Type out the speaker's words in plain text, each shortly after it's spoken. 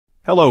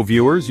Hello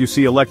viewers, you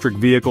see electric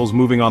vehicles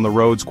moving on the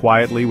roads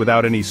quietly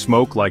without any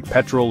smoke like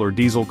petrol or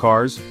diesel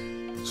cars.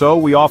 So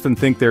we often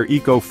think they're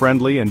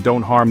eco-friendly and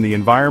don't harm the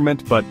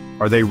environment, but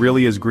are they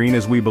really as green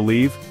as we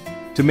believe?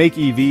 To make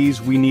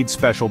EVs, we need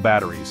special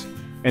batteries.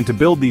 And to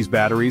build these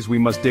batteries, we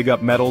must dig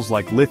up metals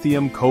like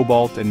lithium,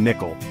 cobalt, and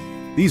nickel.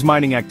 These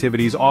mining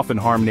activities often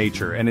harm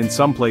nature, and in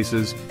some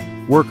places,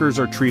 workers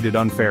are treated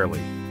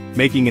unfairly.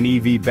 Making an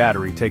EV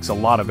battery takes a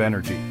lot of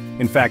energy.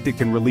 In fact, it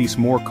can release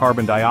more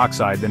carbon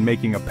dioxide than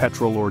making a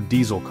petrol or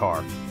diesel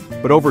car.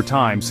 But over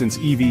time, since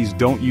EVs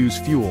don't use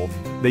fuel,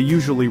 they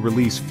usually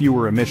release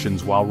fewer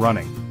emissions while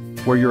running.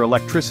 Where your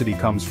electricity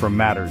comes from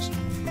matters.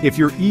 If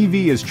your EV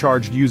is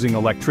charged using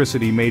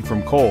electricity made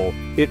from coal,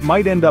 it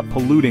might end up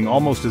polluting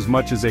almost as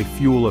much as a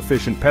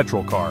fuel-efficient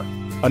petrol car.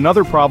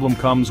 Another problem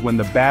comes when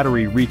the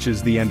battery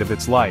reaches the end of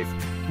its life.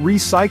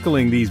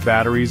 Recycling these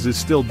batteries is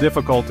still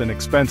difficult and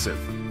expensive.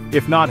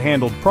 If not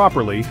handled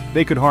properly,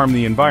 they could harm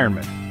the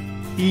environment.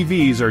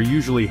 EVs are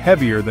usually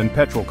heavier than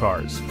petrol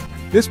cars.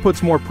 This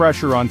puts more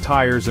pressure on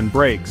tires and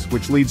brakes,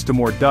 which leads to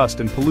more dust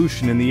and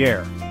pollution in the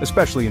air,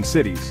 especially in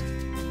cities.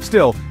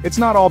 Still, it's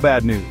not all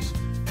bad news.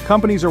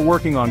 Companies are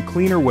working on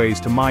cleaner ways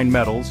to mine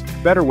metals,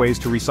 better ways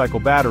to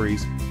recycle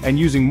batteries, and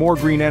using more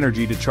green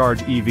energy to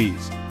charge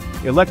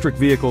EVs. Electric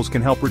vehicles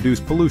can help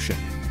reduce pollution,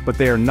 but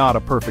they are not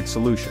a perfect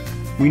solution.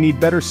 We need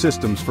better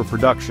systems for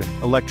production,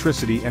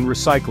 electricity, and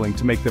recycling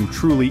to make them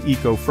truly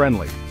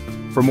eco-friendly.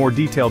 For more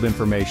detailed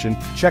information,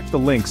 check the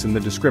links in the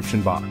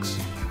description box.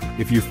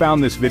 If you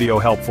found this video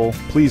helpful,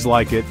 please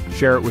like it,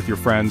 share it with your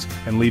friends,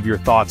 and leave your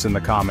thoughts in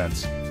the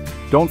comments.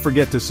 Don't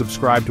forget to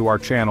subscribe to our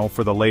channel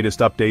for the latest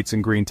updates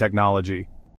in green technology.